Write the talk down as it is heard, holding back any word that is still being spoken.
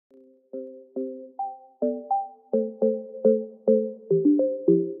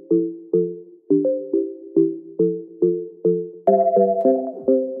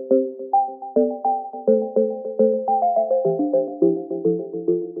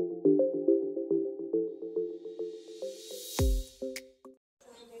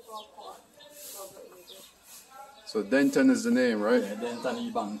So Denton is the name, right? Yeah,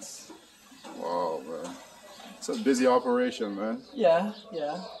 Denton Ebanks. Wow, man. It's a busy operation, man. Yeah.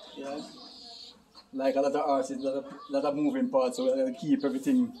 Like a lot of artists, a lot of moving parts, so we gotta keep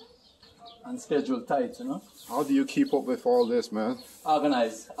everything on schedule tight, you know? How do you keep up with all this, man?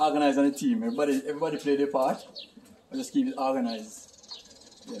 Organize on the team. Everybody play their part. I just keep it organized.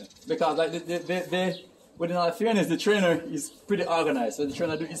 Yeah. Because like they within all fairness, the trainer is pretty organized. So the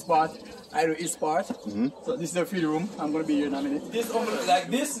trainer do his part, I do his part. So this is the feed room. I'm gonna be here in a minute. This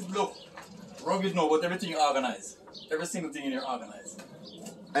look rugged no, but everything organized. Every single thing in here organized.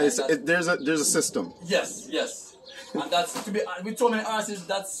 And there's a system. Yes. And that's to be with so many artists.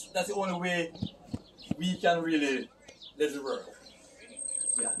 That's the only way we can really let it work.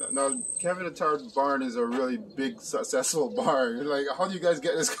 Yeah. Now, Kevin Attard barn is a really big, successful barn. Like, how do you guys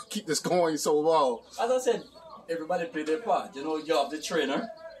keep this going so well? As I said, everybody play their part. You know, you have the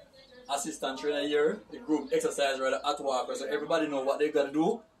trainer, assistant trainer here, the group exercise rather at work, so everybody know what they gotta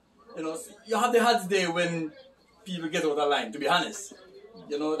do. You know, you have the hard day when people get out of line. To be honest,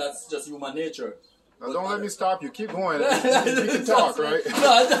 you know that's just human nature. Now, don't let me stop you. Keep going. You can talk, right?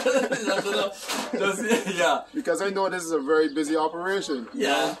 Yeah. Because I know this is a very busy operation.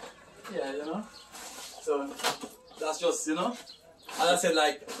 Yeah, you know. So that's just, you know. As I said,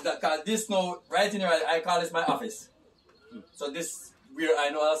 like this now, right in here, I call this my office. So this where I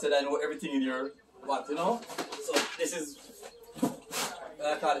know, as I said, I know everything in here. What, you know? So this is,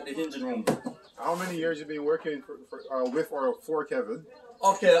 I call it the hinging room. How many years you been working with or for Kevin?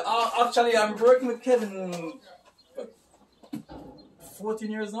 Okay, actually I'm working with Kevin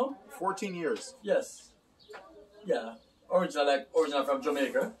 14 years now. 14 years? Yes. Yeah. Original from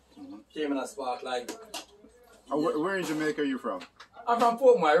Jamaica. Came in a spark like... Where in Jamaica are you from? I'm from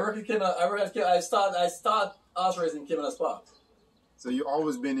Portmore. I work at Kevin. I start horse racing Kevin a spark. So you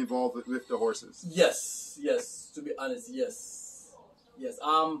always been involved with the horses? Yes. To be honest, yes.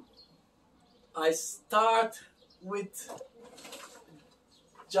 I start with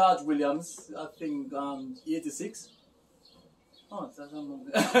George Williams, I think 86. Oh, that's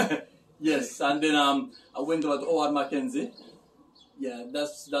yes, and then I went over to Howard Mackenzie. Yeah,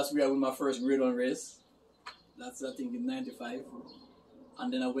 that's where I won my first Grade 1 race. That's I think in 95.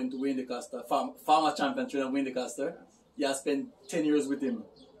 And then I went to Wayne DeCoster, farmer champion trainer Wayne DeCoster. Yeah, I spent 10 years with him.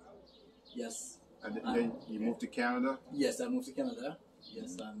 Yes. And then you moved to Canada? Yes, I moved to Canada.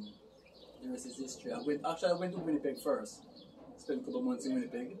 Yes, and the rest is history. I went to Winnipeg first. Spent a couple months in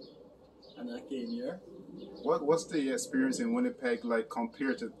Winnipeg, and then I came here. What's the experience in Winnipeg like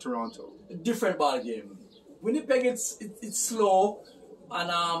compared to Toronto? A different ball game. Winnipeg, it's slow,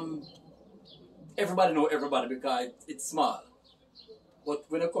 and everybody know everybody because it's small. But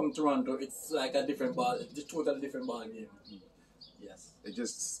when I come to Toronto, it's like a different ball. It's a totally different ball game. Yes. They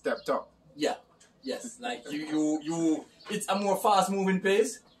just stepped up. Yeah. Yes. Like you. It's a more fast moving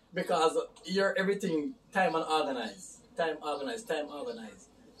pace because here everything time and organized. Time organized.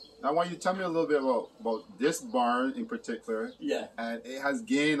 Now, I want you to tell me a little bit about this barn in particular. Yeah. And it has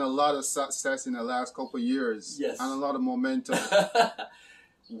gained a lot of success in the last couple of years. Yes. And a lot of momentum.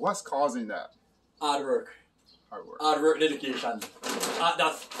 What's causing that? Hard work. Dedication.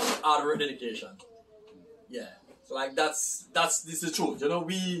 That's hard work, dedication. Yeah. So like this is the truth. You know,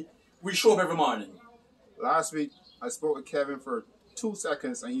 we show up every morning. Last week, I spoke with Kevin for 2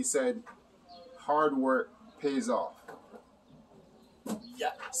 seconds, and he said, hard work pays off. Yeah.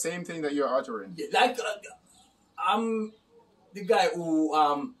 Same thing that you're uttering. Yeah, like, I'm the guy who,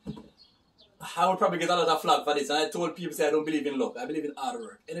 I would probably get a lot of flack for this, and I told people, say I don't believe in luck, I believe in hard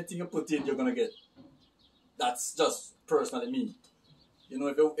work. Anything you put in, you're going to get. That's just personally me. You know,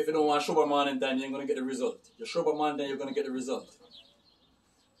 if you don't want to show up morning time, you ain't going to get the result. You show up morning time, you're going to get the result.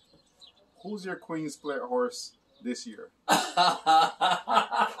 Who's your Queen Split horse this year?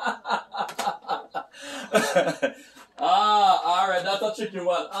 Alright, that's a tricky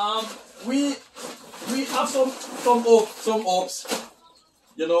one. We have some hopes.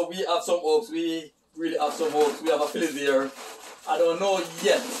 You know, we have some hopes. We really have some hopes. We have a filly there. I don't know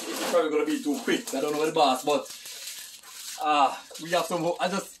yet if it's probably gonna be too quick. I don't know the boss, but we have some hope.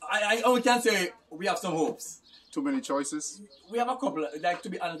 I only can say we have some hopes. Too many choices? We have a couple. Like, to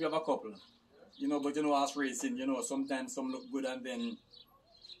be honest, we have a couple. You know, but you know, as racing, you know, sometimes some look good and then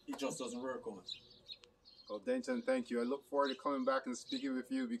it just doesn't work out. Well, Denton, thank you. I look forward to coming back and speaking with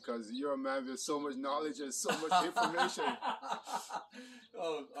you because you're a man with so much knowledge and so much information.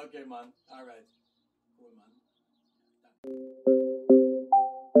 Oh, okay, man. All right. Cool, man.